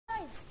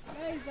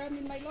I'm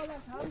in my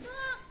Lola's house.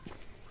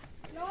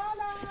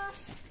 Lola!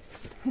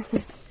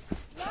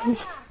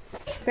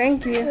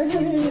 Thank you.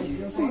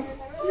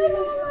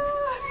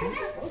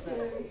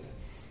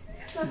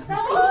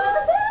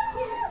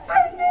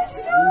 I miss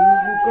you!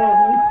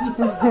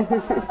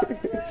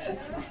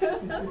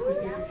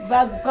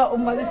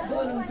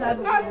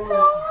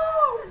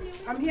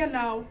 I'm here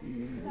now.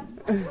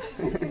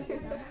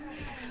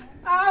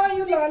 How are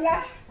you,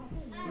 Lola?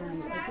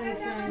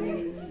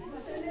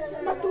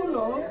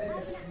 Matulog.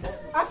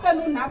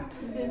 Afternoon nap.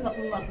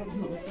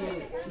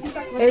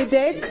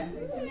 Headache?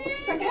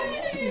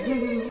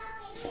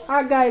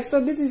 Guys, so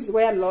this is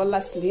where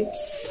Lola sleeps.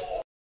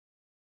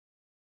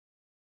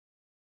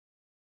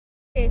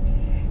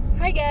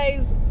 Hi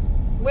guys,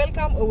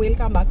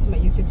 welcome back to my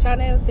YouTube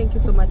channel. Thank you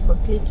so much for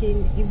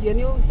clicking. If you're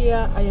new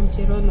here, I am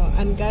Cherono,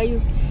 and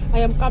guys, I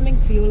am coming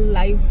to you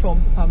live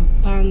from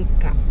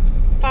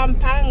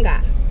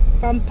Pampanga.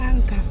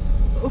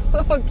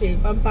 Okay,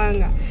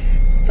 Pampanga.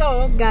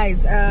 So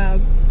guys,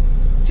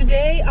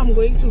 today I'm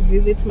going to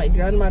visit my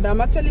grandmother.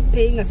 I'm actually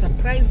paying a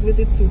surprise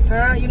visit to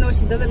her. You know,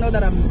 she doesn't know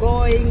that I'm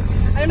going.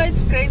 I know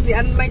it's crazy.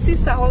 And my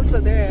sister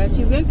also there.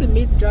 She's going to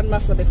meet grandma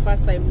for the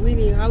first time.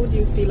 Winnie, how do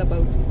you feel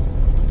about it?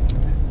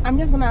 I'm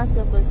just gonna ask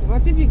you a question.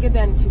 What if you get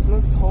there and she's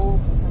not home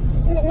or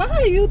something? Why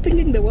are you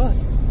thinking the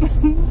worst?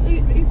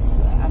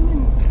 I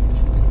mean,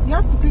 you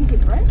have to think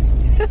it, right?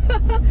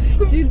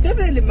 She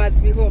definitely must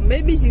be home.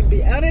 Maybe she'll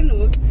be, I don't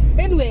know.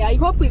 Anyway, I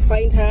hope we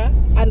find her,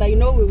 and I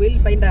know we will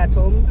find her at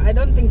home. I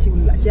don't think she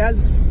will,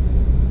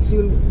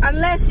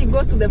 unless she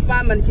goes to the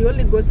farm, and she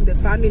only goes to the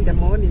farm in the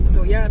morning.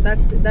 So yeah,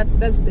 that's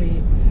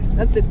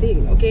the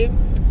thing, okay?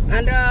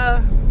 And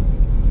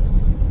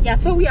yeah,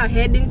 so we are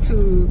heading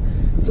to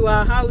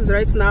our house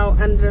right now,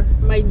 and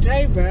my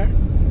driver.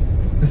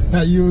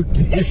 Are you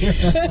okay?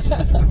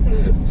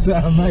 So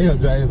am I your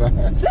driver?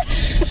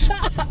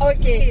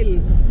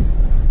 Okay,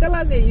 tell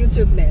us your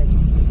YouTube name.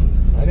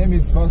 My name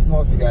is First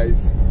Murphy,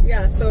 guys.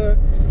 Yeah, so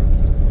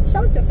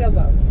shout yourself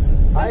out.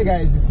 Hi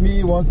guys, it's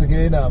me once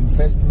again. I'm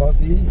First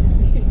Murphy.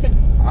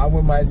 I'm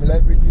with my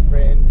celebrity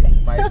friend,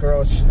 my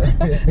crush.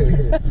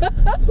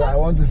 So I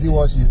want to see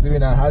what she's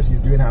doing and how she's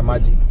doing her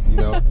magics, you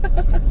know.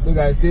 So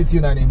guys, stay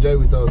tuned and enjoy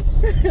with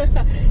us.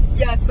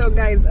 Yeah, so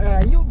guys,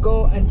 you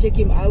go and check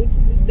him out.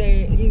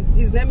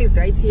 His name is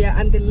right here,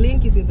 and the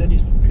link is in the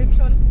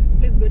description.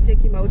 Please go check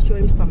him out, show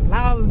him some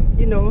love,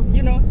 you know,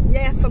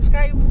 yeah,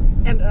 subscribe.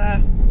 And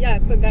yeah,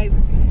 so guys,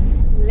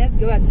 let's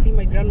go and see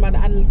my grandmother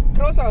and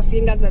cross our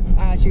fingers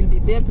that she'll be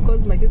there,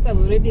 because my sister's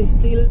already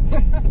instilled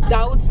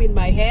doubts in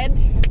my head.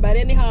 But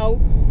anyhow,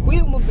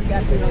 we'll move to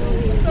that.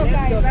 So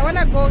guys, I want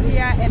to go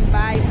here and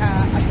buy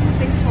a few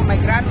things for my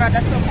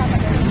grandmother. So come on.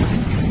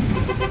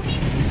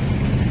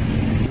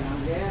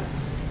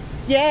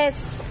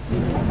 Yes.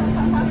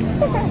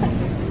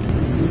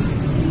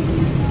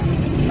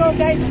 So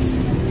guys,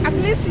 at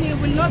least we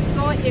will not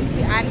go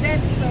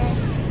empty-handed. So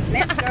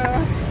let's go.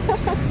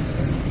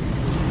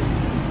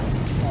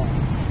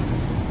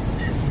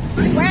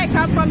 Where I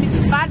come from, it's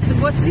bad to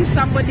go see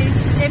somebody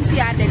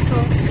empty-handed. So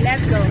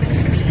let's go.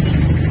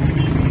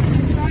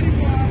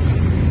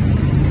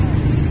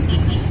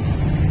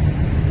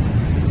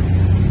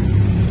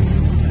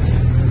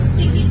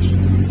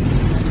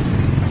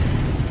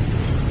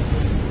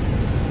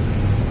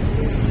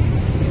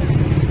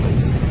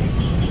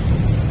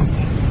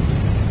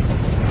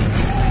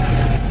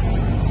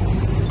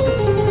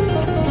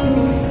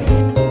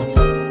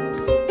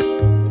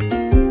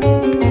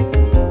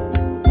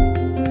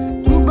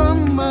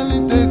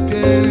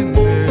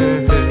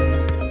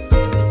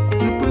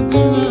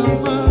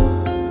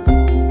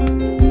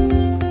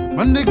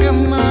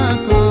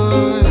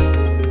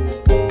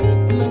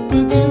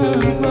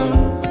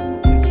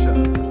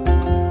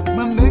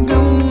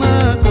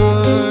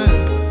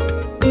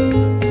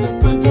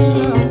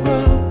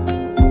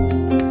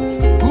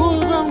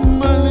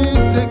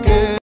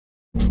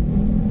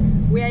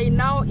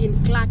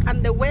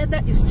 And the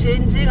weather is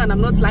changing, and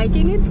I'm not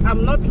liking it.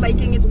 I'm not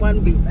liking it one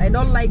bit. I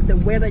don't like the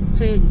weather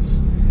change.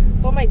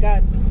 Oh my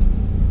god.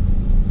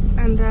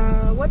 And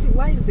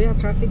why is there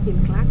traffic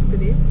in Clark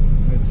today?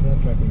 It's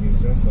not traffic, it's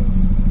just the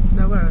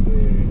what? road.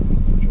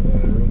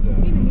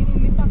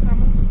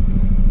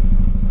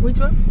 Which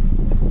one?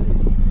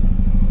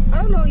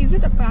 I don't know. Is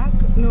it a park?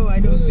 No, I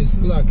don't. No, it's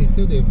Clark. It's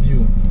still the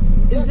view.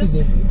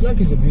 Clark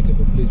is a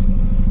beautiful place now.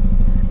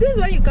 This is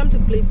where you come to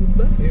play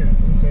football? Yeah,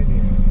 inside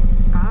here.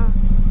 Ah.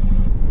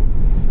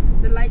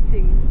 The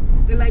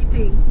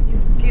lighting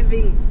is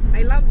giving.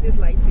 I love this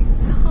lighting.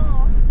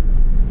 Oh.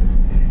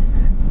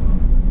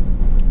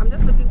 I'm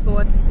just looking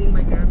forward to seeing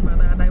my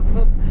grandmother, and I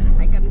hope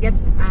I can get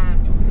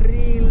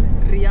real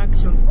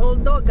reactions.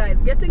 Although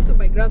guys, getting to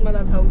my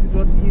grandmother's house is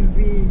not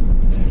easy.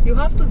 You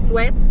have to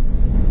sweat.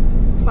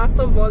 First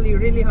of all, you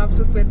really have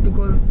to sweat,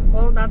 because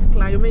all that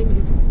climbing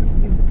is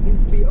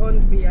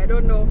beyond me. I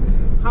don't know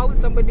how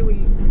somebody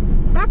will.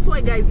 That's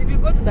why guys, if you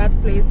go to that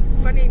place,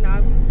 funny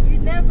enough, you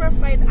never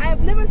find, I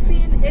have never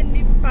seen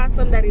any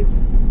person that is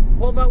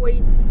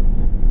overweight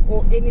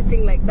or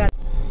anything like that.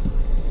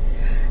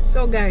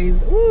 So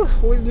guys, ooh,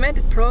 we've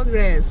made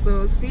progress.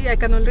 So see, I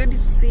can already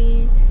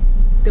see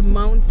the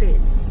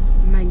mountains.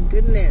 My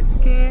goodness.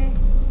 Okay,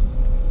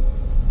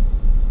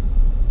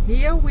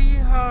 here we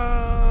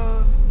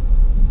are.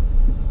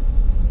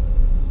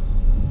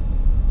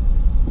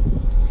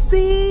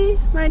 See,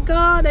 my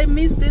God, I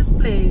miss this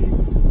place.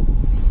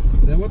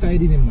 Then what I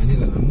did in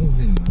Manila, I'm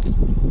moving.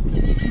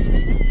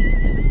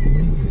 I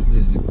miss this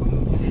place. You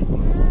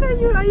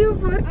come. Are you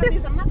for it?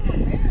 There's another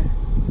one there.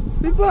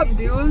 People are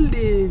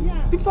building.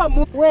 Yeah. People are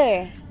moving.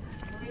 Where?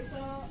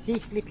 She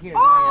sleep here.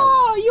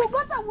 Oh, you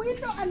got a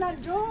window and a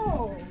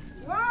door.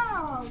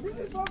 Wow, this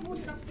is so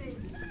good, Captain.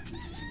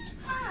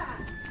 Ah,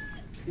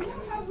 you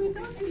don't have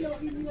windows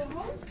in your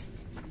house?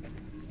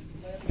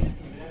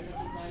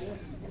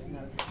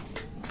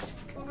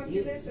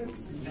 Congratulations.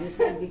 You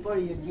said before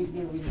you give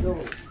me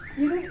window.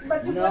 You didn't,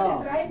 but you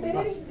got it right. They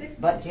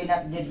didn't. But you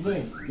not give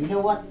me. You know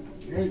what?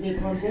 Where they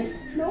from this?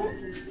 No.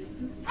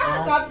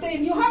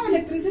 Captain, you have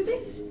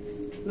electricity?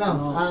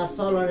 No,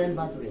 solar and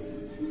battery.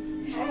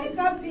 Hey,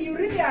 Captain, you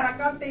really are a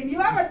captain. You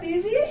have a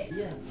TV?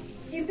 Yeah.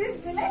 In this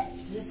village?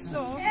 Yes,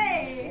 So,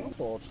 hey.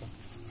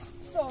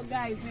 So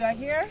guys, we are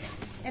here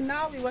and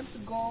now we want to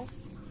go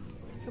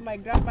to my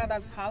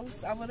grandmother's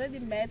house. I've already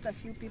met a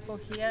few people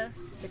here,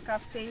 the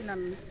captain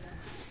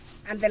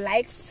and the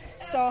likes.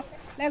 So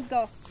let's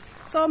go.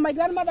 So my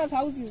grandmother's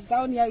house is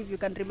down here, if you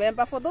can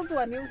remember. For those who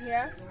are new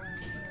here,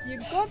 you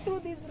go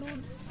through this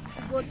route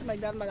to go to my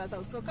grandmother's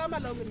house. So come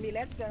along with me,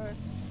 let's go.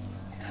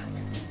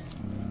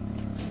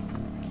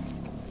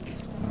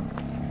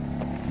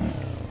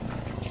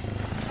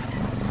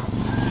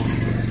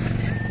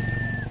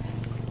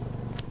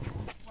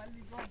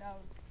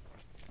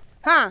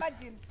 Huh?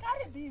 Imagine,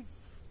 carry this.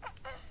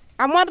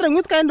 I'm wondering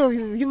what kind of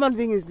human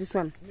being is this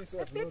one?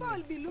 People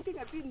will be looking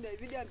at you in the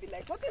video and be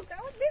like, what is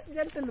this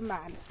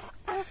gentleman?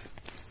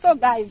 So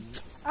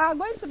guys,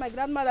 going to my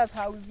grandmother's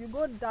house, you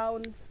go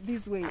down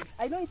this way.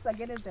 I know it's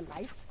against the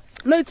light,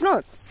 No, it's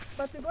not.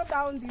 but you go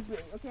down this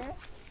way, okay?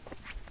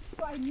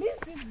 So I miss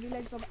this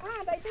village and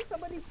I think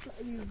somebody is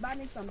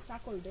burning some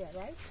charcoal there,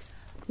 right?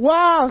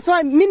 Wow.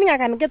 So meaning I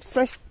can get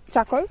fresh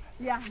charcoal?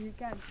 Yeah, you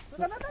can. So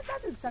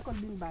that is charcoal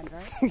being burned,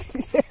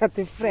 right?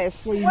 The fresh.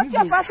 So you What's need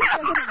your the, first impression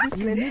of this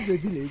you place? need the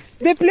village.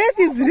 The place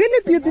is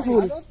really I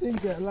beautiful. don't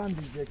think land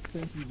is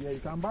expensive here. You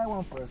can buy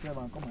one for yourself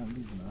and come and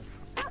live now.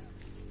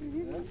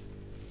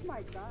 Oh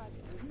my God.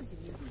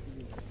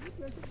 This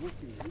place is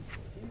okay.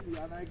 It's easy,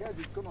 and I guess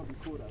it's gonna be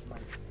cold at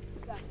night.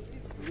 Yeah,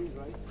 It is,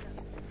 right?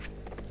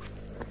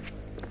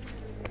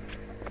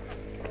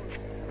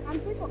 and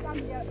people come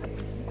here, you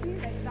see,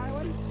 like that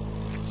one.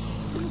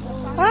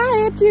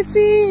 Hi,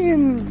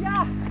 Tiffin.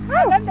 Yeah,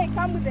 and then they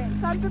come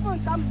with some people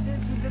come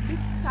with the big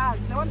cars,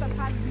 the one that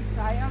has big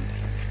tires,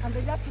 and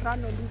they just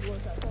run on this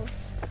water. So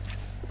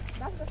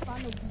that's the fun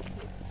of this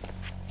place.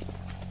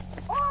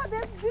 Oh,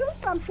 there's still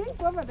some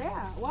things over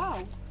there.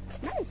 Wow,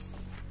 nice.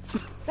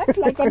 That's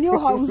like a new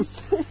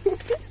house.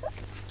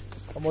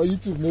 I'm on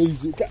YouTube, no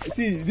easy.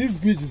 See, this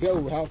bridge is where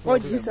we have. Oh,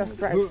 Jesus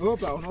Christ.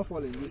 Hope I will not fall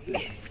in this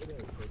thing.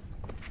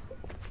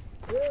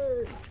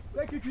 Hey,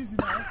 take it easy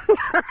now.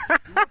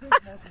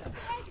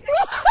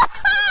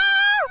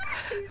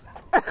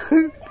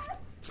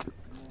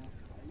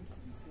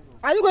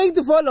 Are you going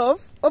to fall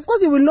off? Of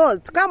course you will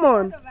not. Come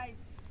on.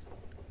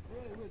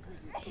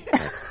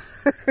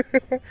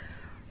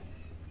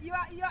 You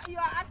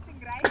are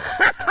acting, right?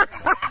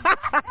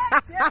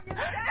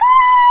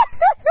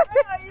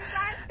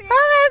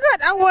 Oh my God,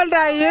 how old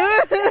are you?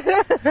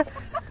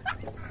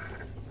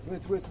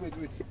 Wait.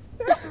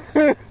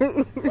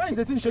 Why is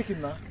the thing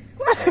shaking now?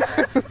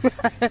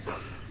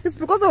 It's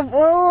because of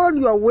all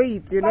your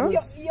weight, you know.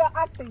 But you're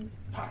acting.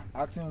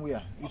 Acting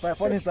where? If I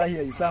fall inside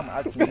here, you say I'm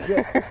acting. Is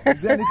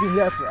there anything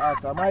here to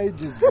act? Am I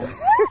just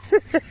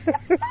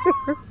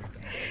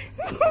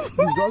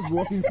He's just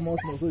walking small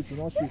so it will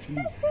not shake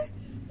me.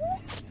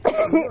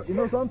 You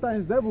know,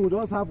 sometimes devil will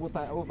just have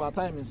over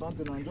time in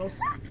something and just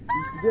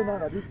if you don't know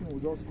that this thing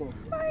will just come.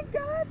 Oh my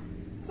God.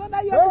 So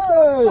now you're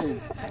Hey!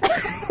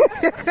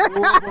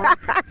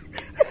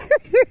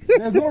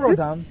 There's no road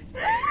down.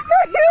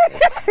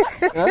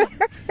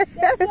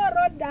 There's no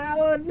road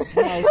down. No,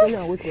 I'll stay here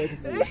and wait for it.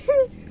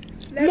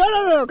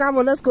 No, come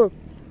on, let's go.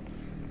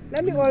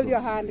 Let me hold your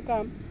hand,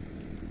 come.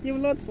 You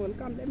will not fall,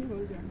 come, let me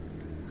hold your hand.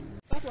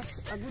 That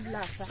was a good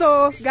laugh.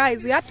 So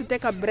guys, we had to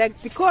take a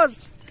break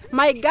because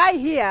my guy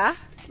here,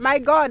 my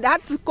God,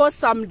 had to cause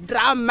some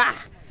drama.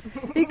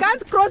 He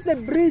can't cross the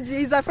bridge,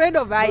 he's afraid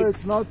of heights. No,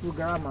 it's not to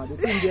grandma. The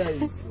thing there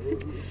is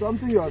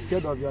something you're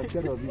scared of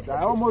it.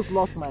 I almost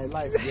lost my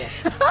life there.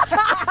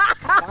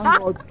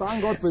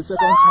 Thank God for a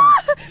second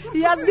chance.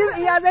 He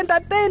has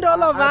entertained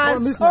all of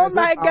us. Oh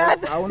my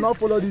God. I will not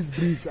follow this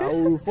bridge. I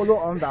will follow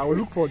under. I will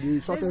look for the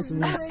shortest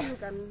means. You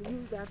can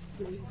use that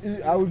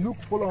place. I will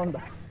follow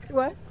under.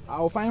 What? I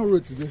will find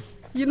road today.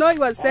 You know he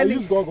was I'll telling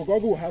use Google.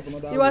 Google will have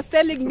another he road. was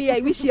telling me, I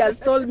wish he had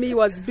told me he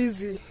was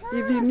busy.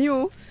 If he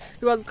knew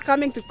he was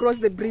coming to cross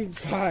the bridge.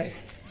 Hi.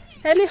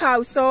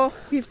 Anyhow, so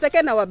we've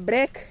taken our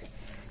break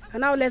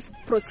and now let's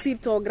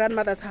proceed to our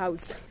grandmother's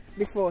house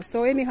before.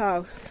 So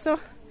anyhow, so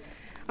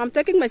I'm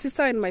taking my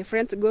sister and my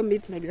friend to go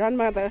meet my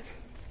grandmother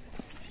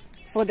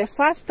for the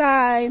first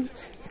time.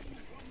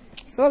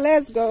 So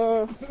let's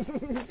go.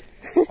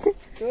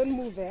 Don't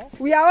move, eh?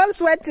 We are all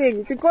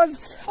sweating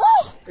because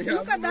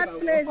look at that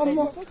place.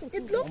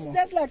 It looks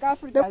just like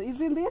Africa,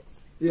 isn't it?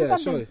 Yeah, look at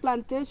sure. the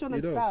plantation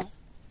and stuff.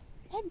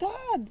 My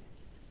God.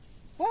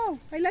 Wow,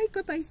 I like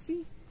what I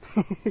see.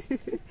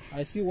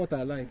 I see what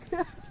I like.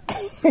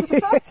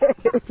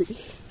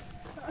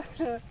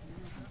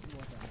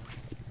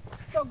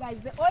 So guys,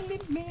 the only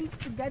means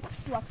to get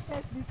to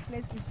access this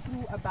place is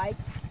through a bike.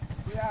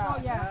 Yeah.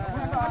 So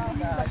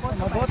yeah.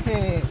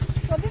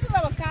 So this is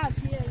our cars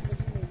here in the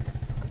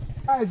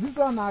village. Is this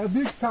one a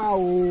big cow?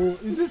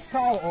 Is this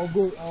cow or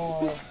goat?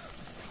 Or...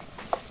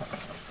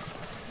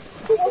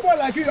 Someone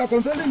like you are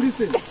controlling this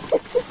thing.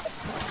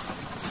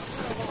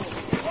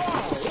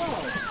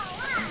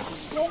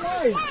 So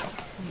nice.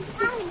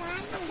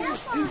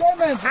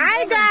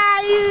 Hi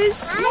guys!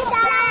 Hi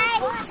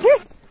guys!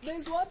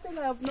 There's one thing I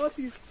have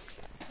noticed.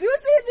 Do you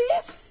see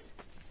this?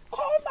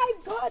 Oh my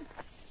God!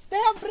 They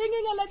are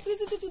bringing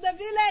electricity to the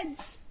village.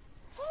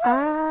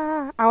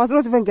 I was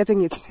not even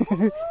getting it. Oh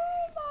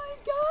my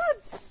God!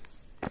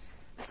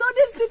 So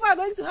these people are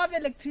going to have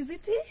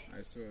electricity?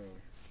 I swear.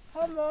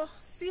 Homo,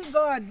 see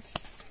God.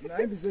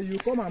 You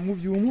come and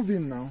move. You move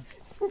in now.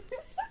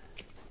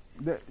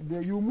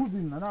 You move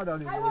in now.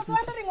 I was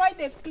wondering why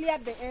they've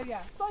cleared the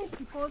area. So it's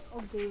because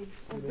of the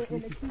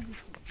electricity.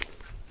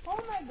 Oh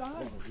my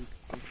God!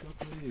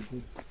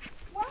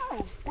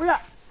 Wow! Oh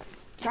yeah,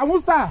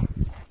 Kamusta.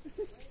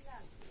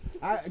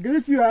 I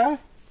greet you, eh?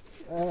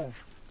 Guys,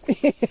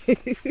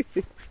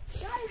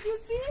 you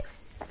see?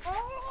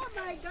 Oh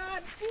my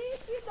God! See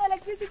the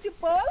electricity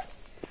poles?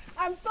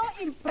 I'm so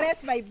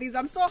impressed by this.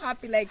 I'm so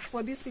happy, like,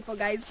 for these people,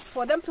 guys.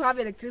 For them to have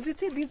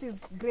electricity, this is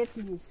great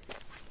news.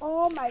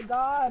 Oh my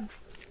God!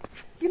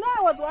 You know,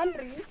 I was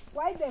wondering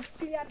why they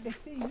cleared the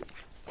thing.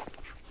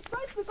 So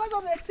it's because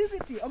of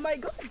electricity. Oh my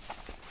God!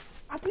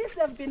 At least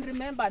they've been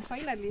remembered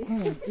finally.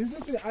 Is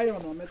this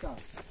iron or metal?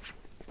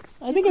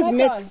 I think it's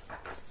metal.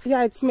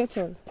 Yeah, it's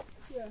metal.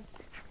 Yeah.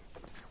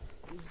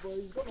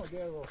 It's gonna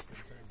get rust.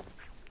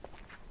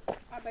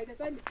 By the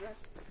time it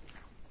rusts.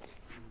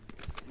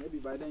 Maybe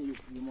by then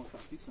you must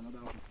have fixed another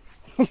one.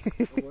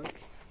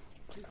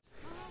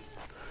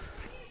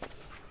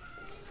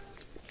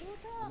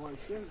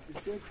 It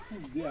says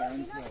food there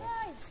and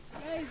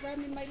Guys,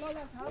 I'm in my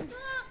Lola's house.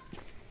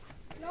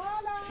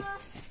 Lola!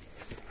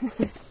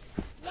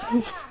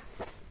 Lola!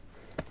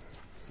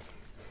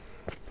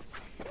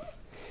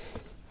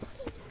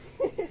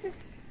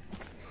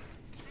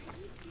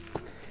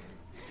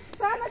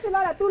 Sana si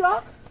Lola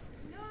tulog?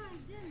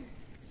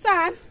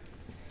 Saan?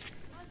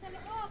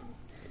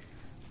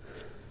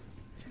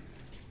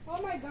 Oh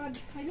my God,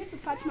 I need to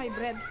catch my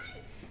breath.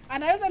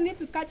 And I also need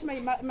to catch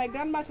my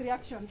grandma's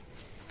reaction.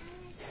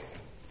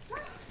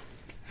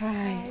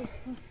 Hi.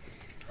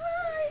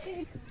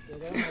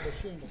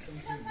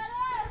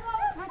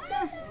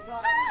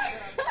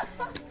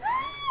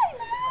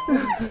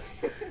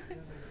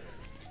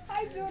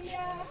 Hi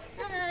Julia.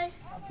 Hi.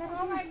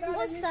 Oh my God, I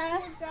miss you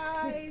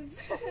guys.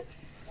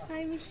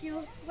 I miss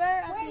you.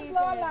 Where are Where's you?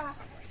 Lola?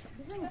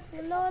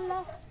 Lola.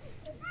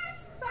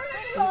 Saan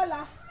si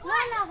Lola?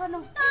 Lola ko no.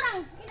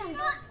 Inang.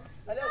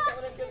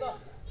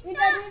 In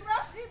the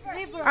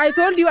river? I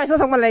told you I saw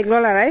someone like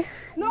Lola, right?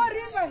 No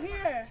river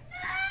here.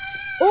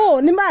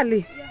 Oh,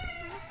 Nimbali.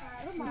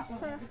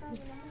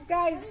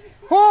 Guys,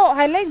 Oh,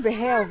 I like the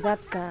hair of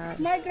that guy.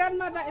 my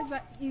grandmother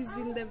is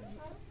in the.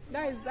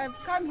 Guys, I've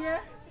come here,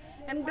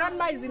 and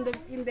grandma is in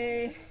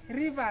the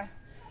river,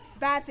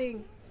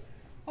 bathing.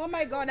 Oh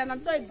my God, and I'm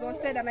so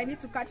exhausted, and I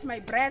need to catch my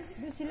breath.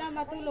 Sila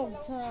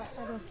matulog sa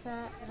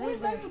Who's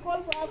going to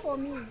call for her for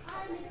me?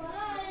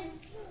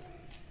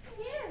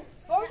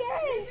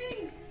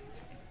 Okay.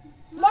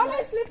 Lola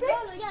is sleeping?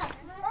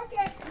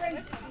 Okay,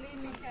 great.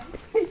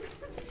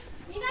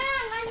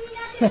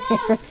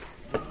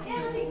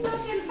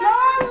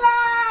 Lola!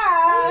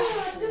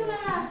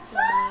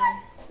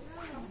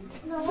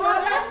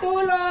 Lola,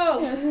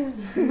 tulog!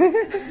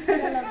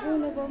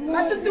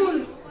 Matutul!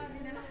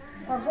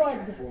 Pagod.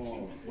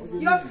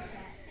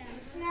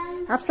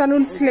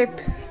 Afternoon sleep.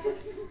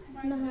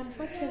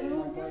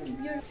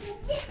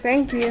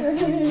 Thank you.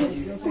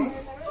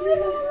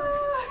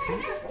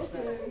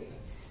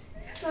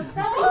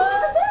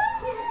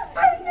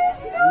 I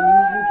miss you!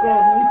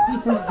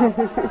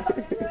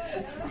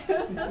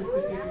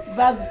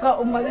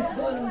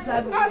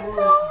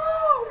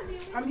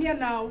 I'm here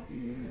now.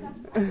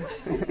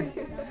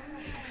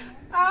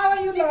 How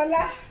are you,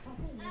 Lola?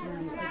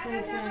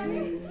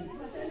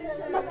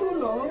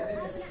 Matulog?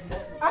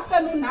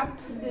 Afternoon nap?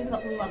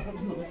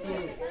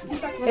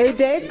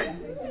 Headache?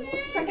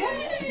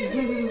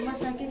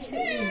 Masakit sa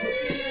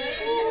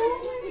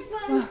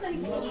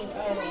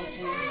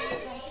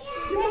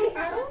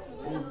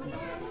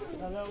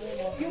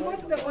You go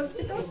to the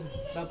hospital?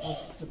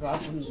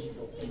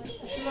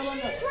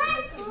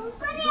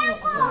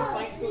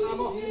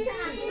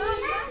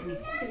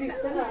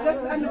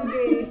 Just under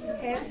the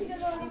head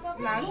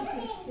lang.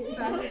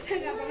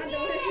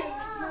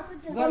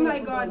 Oh my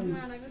God.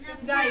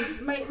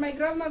 Guys, my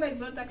grandmother is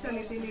not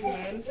actually feeling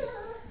well.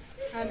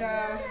 And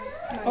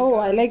Oh,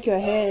 I like your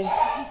hair.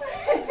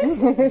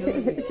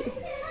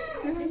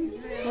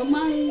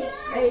 Mamang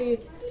ay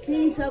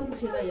pinsan mo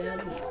sila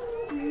yan.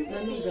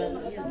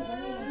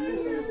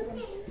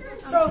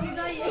 so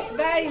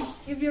guys,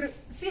 if you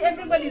see,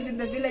 everybody's in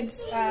the village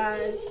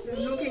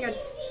looking at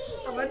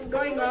what's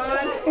going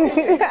on.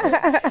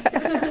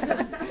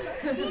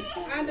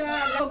 And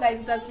so guys,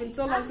 it has been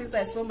so long since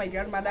I saw my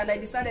grandmother, and I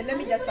decided, let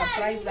me just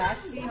surprise her,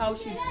 see how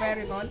she's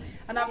faring on.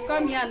 And I've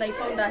come here and I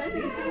found her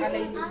sick, and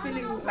I'm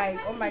feeling like,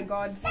 oh my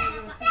God,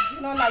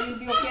 Lola, you'll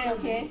be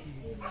okay?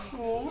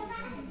 Oh.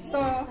 So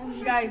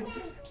guys,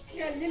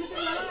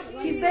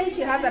 she says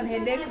she has a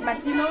headache,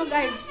 but you know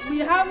guys, we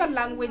have a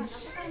language,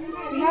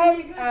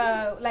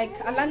 like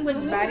a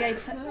language barrier.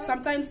 It's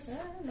sometimes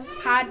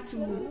hard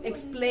to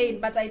explain,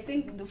 but I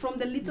think from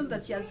the little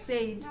that she has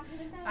said,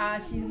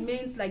 she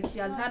means like she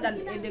has had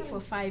an headache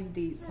for 5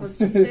 days, because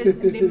she said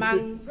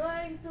limang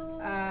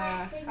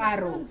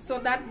araw, so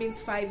that means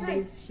 5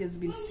 days she has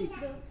been sick.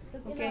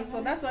 Okay,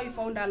 so that's why we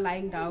found her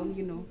lying down,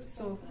 you know.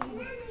 So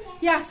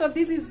yeah, so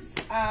this is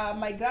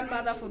my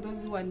grandmother for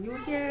those who are new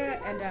here.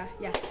 And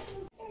yeah,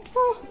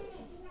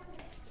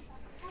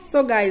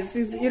 so guys,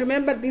 you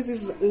remember this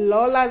is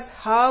Lola's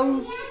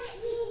house.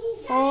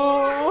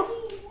 Oh,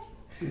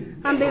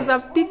 and there's a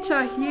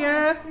picture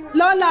here.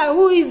 Lola,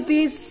 who is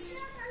this?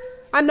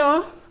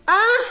 Ano?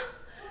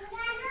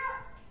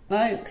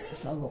 Ay,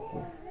 asawa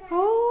ko.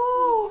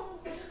 Oh,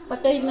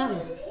 Patay na.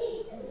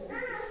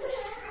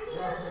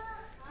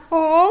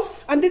 oh,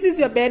 and this is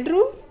your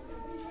bedroom.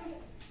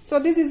 So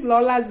this is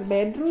Lola's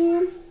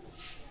bedroom.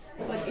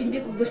 Pag hindi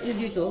ko gusto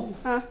dito,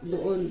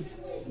 doon.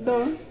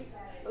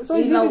 So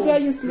this is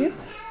where you sleep?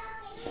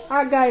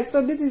 Guys,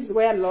 so this is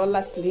where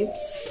Lola sleeps.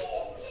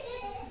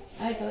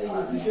 Ay, ito.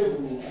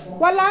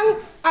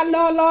 Walang,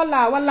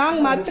 Lola,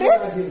 walang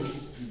mattress?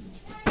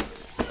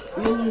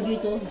 Yung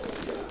dito.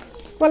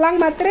 Walang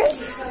mattress?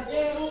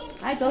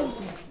 Ay, ito.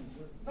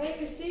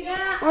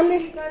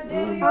 Only?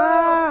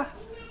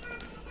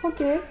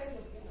 Okay.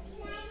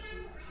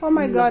 Oh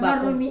my God.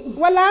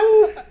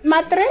 Walang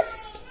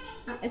mattress?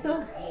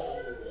 Ito.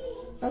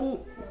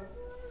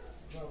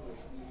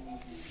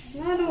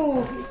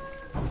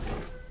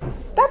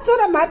 That's not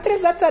a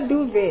mattress, that's a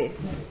duvet.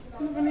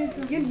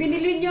 Yung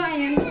binili nyo,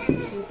 ayan.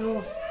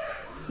 Ito.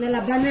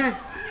 Nalaba na.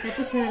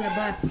 Tapos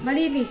nalaba.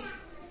 Malinis.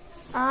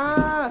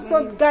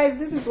 So guys,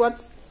 this is what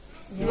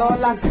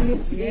Lola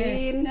sleeps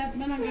in.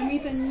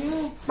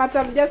 But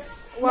I'm just,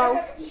 wow,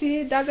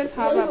 she doesn't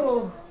have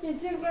a...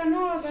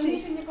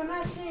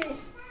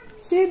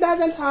 She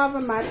doesn't have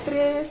a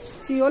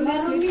mattress. She only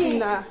sleeps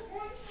in a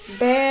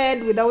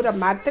bed without a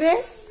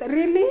mattress.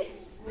 Really?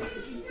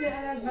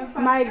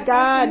 My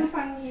God.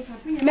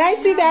 May I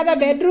see the other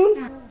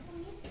bedroom?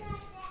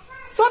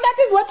 So that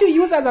is what you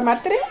use as a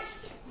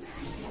mattress?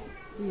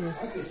 Yes.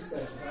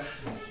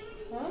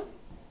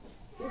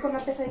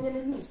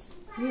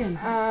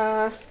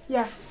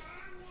 Yeah.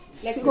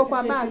 Let's go for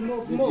a bag.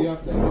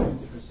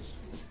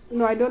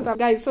 No, I don't have.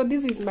 Guys, so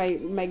this is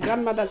my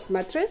grandmother's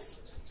mattress.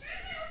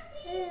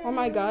 Oh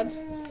my God.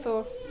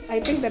 So I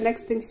think the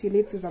next thing she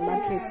needs is a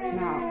mattress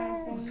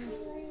now.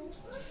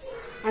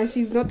 And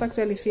she's not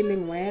actually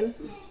feeling well.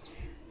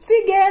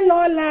 See, girl,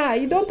 Lola,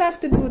 you don't have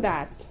to do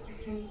that.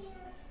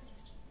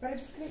 But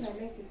it's clean, I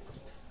like it.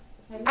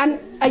 And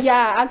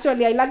yeah,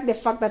 actually, I like the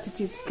fact that it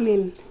is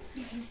clean.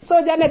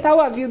 So Janet, how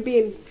have you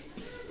been?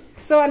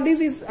 So, and this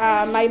is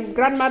my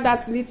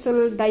grandmother's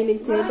little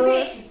dining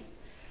table.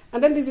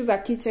 And then this is our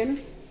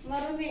kitchen.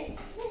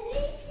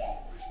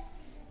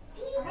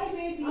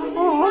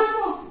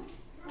 Oh.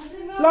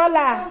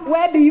 Lola,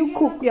 where do you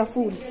cook your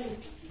food?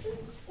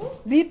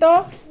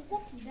 Dito?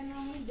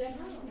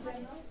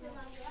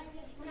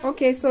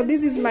 Okay, so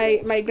this is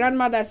my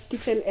grandmother's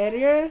kitchen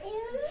area.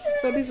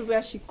 So this is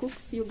where she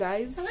cooks, you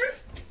guys.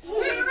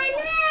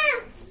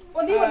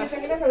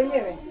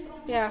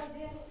 Yeah,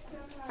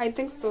 I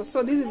think so.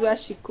 So this is where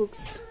she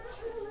cooks.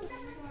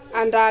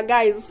 And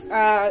guys,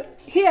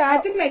 here I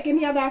think like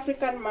any other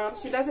African mom,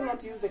 she doesn't want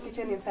to use the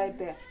kitchen inside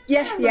there.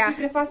 Yeah, so yeah. She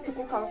prefers to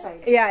cook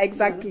outside. Yeah,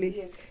 exactly.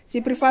 Yes.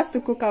 She prefers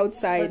to cook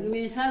outside.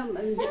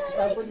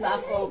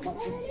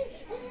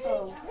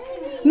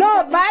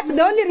 No, but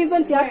the only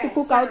reason she has to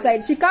cook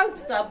outside, she can't.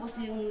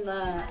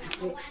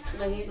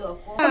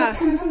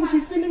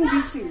 She's feeling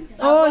dizzy.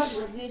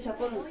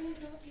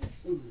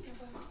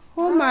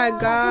 Oh my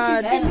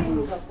God.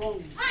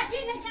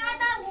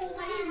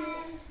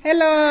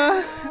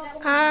 Hello.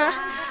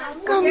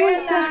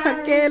 Kamusta?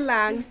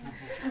 Kelang.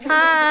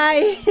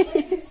 Hi.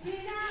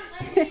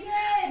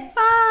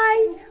 Hi.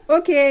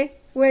 Okay,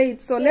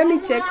 wait. So let me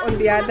check on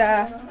the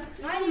other.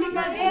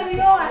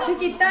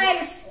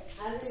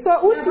 So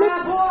who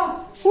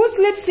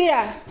sleeps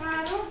here?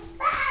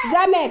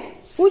 Janet,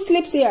 who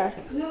sleeps here?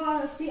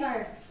 No,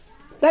 CR.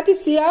 That is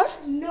here?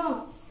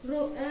 No.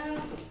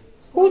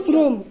 Whose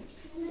room?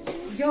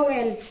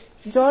 Joel.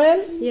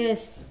 Joel?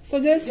 Yes. So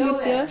Joel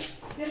sleeps here.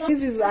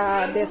 This is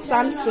the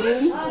son's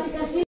room.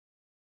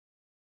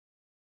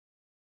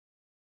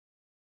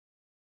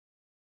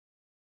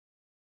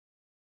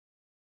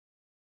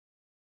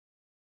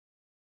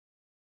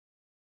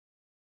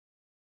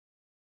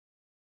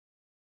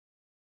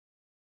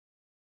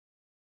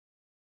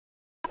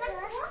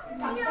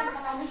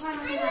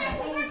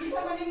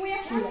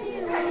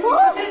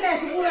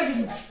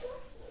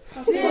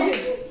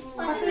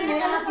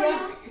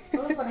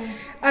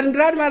 And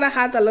grandmother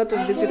has a lot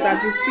of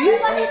visitors, you see?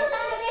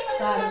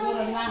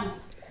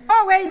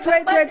 Oh, wait.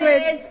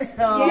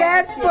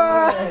 Yes,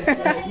 Paul.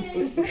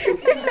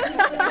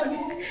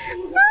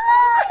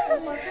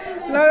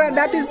 Laura,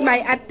 that is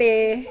my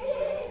ate.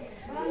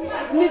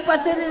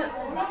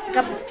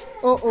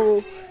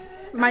 Oh,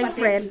 my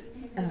friend.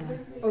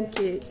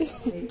 Okay.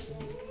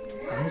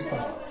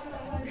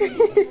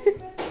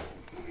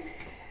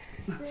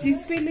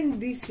 She's feeling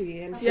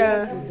dizzy and she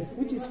has this,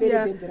 which is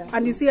very dangerous.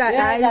 And you see her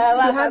eyes.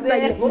 She has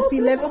the. You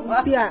see,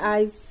 let's see her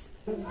eyes.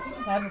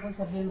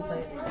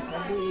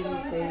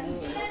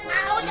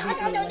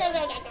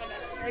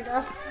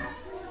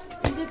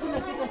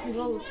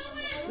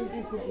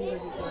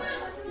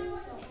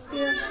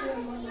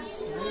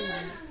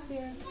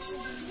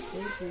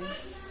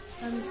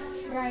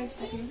 Rice.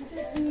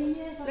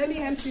 Let me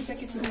help you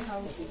take it to the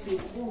house.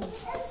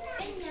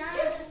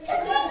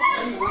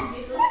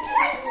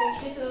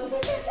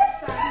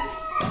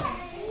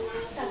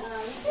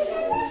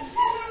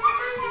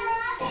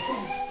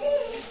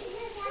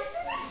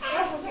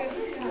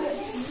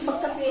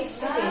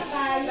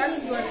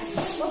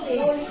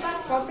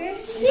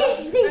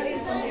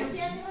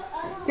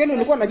 Kwani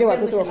ulikuwa unajua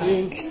watoto wako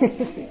wengi?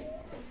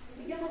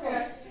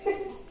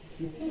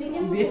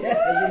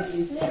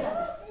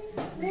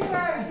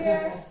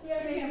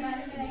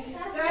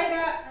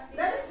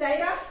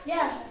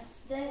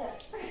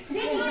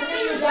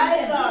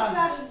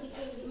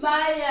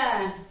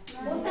 Maya.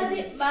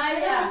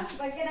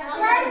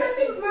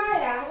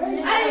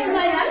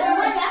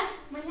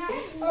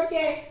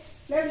 Okay,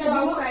 let's go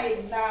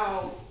outside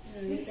now.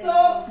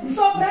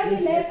 So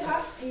Brandy let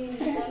us in.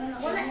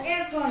 Wala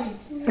aircon.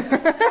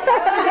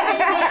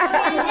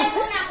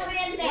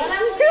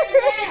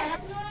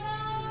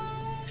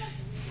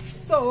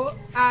 So,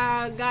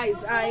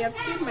 guys, I have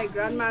seen my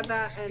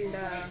grandmother, and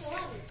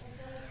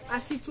her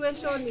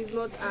situation is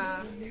not,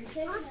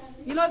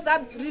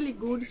 that really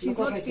good. She's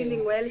not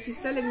feeling well. She's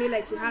telling me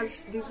like she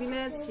has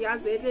dizziness, she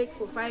has headache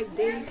for 5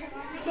 days.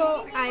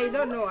 So I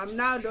don't know.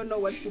 Don't know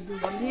what to do.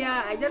 I'm here.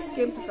 I just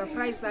came to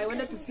surprise her. I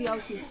wanted to see how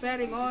she's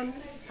faring on,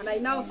 and I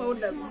now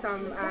found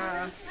some,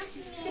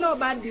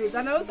 bad news.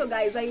 And also,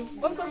 guys, I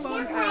also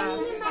found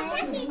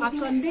a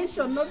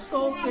condition not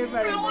so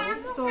favorable.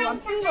 So I'm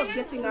thinking of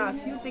getting her a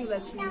few things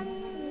that she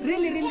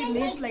really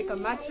needs, like a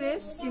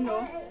mattress,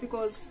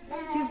 because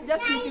she's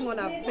just sleeping on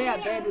a bare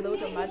bed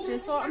without a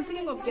mattress. So I'm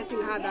thinking of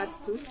getting her that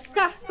too.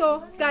 Yeah,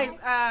 so guys,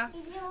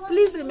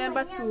 please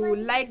remember to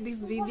like this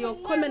video,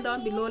 comment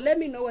down below, let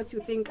me know what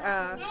you think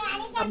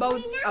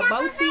about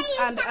it,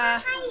 and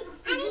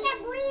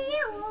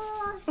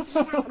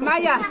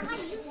Maya.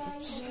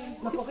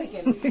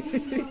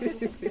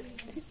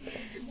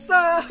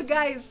 So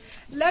guys,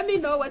 let me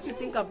know what you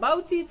think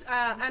about it,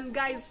 and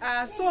guys,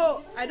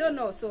 so I don't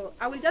know, so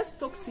I will just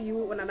talk to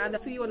you on another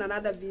video,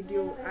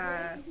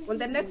 on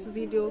the next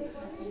video.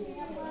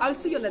 I'll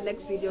see you on the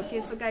next video.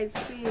 Okay, so guys,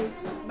 see you,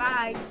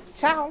 bye,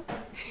 Ciao.